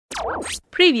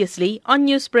Previously on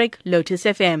Newsbreak, Lotus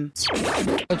FM.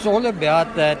 It's all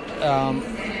about that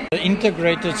the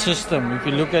integrated system. If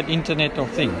you look at Internet of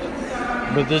Things,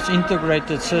 with this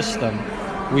integrated system,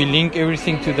 we link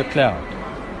everything to the cloud,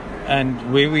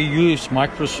 and where we use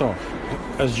Microsoft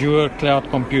Azure cloud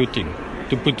computing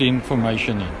to put the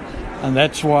information in. And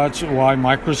that's why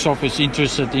Microsoft is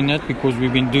interested in it, because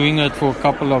we've been doing it for a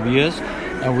couple of years,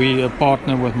 and we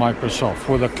partner with Microsoft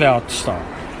for the cloud stuff.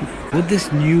 With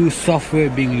this new software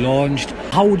being launched,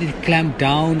 how would it clamp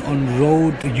down on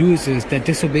road users that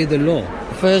disobey the law?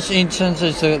 First instance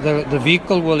is the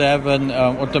vehicle will have an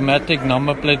automatic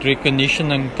number plate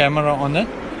recognition and camera on it.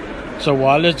 So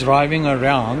while it's driving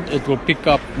around, it will pick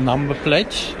up number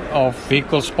plates of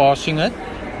vehicles passing it,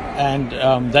 and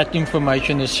that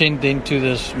information is sent into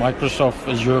this Microsoft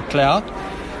Azure cloud,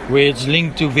 where it's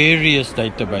linked to various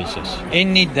databases.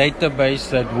 Any database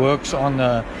that works on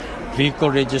a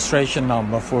vehicle registration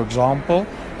number, for example,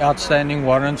 outstanding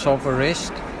warrants of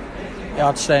arrest,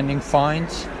 outstanding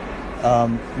fines,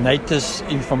 NATIS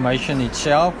information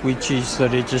itself, which is the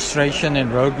registration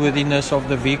and roadworthiness of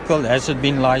the vehicle. Has it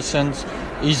been licensed?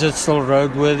 Is it still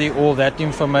roadworthy? All that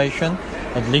information.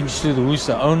 It links to who's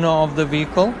the owner of the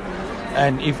vehicle.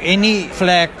 And if any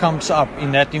flag comes up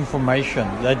in that information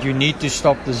that you need to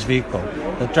stop this vehicle,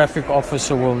 the traffic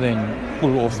officer will then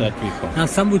pull off that vehicle. Now,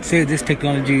 some would say this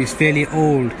technology is fairly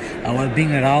old, while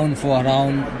being around for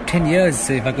around 10 years,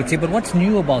 if I could say. But what's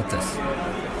new about this?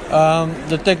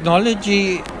 The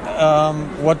technology,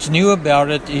 what's new about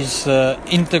it is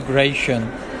integration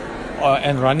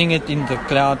and running it in the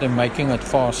cloud and making it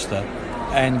faster,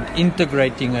 and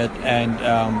integrating it and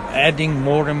adding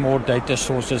more and more data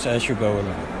sources as you go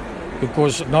along.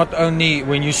 Because not only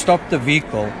when you stop the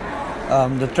vehicle,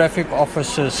 the traffic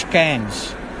officer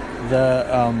scans the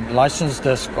license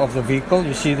disc of the vehicle.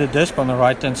 You see the disc on the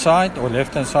right-hand side or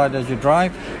left-hand side as you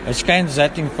drive. It scans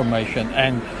that information,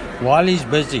 and while he's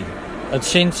busy, it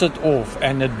sends it off,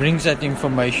 and it brings that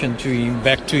information to him,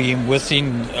 back to him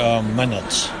within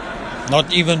minutes.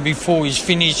 Not even before he's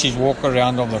finished his walk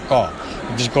around of the car.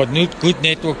 He's got good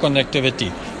network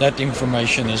connectivity. That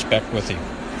information is back with him.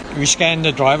 We scan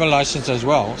the driver license as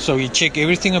well, so we check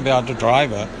everything about the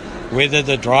driver, whether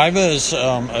the driver is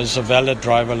a valid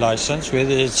driver license,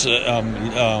 whether it's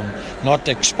not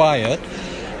expired.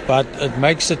 But it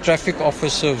makes the traffic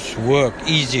officer's work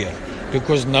easier,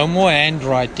 because no more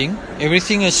handwriting,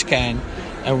 everything is scanned,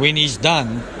 and when he's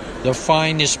done, the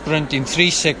fine is printed in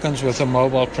 3 seconds with a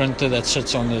mobile printer that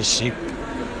sits on the seat.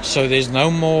 So there's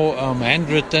no more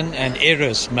handwritten and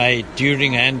errors made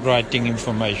during handwriting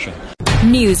information.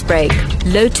 Newsbreak,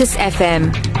 Lotus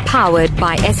FM, powered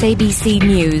by SABC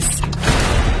News.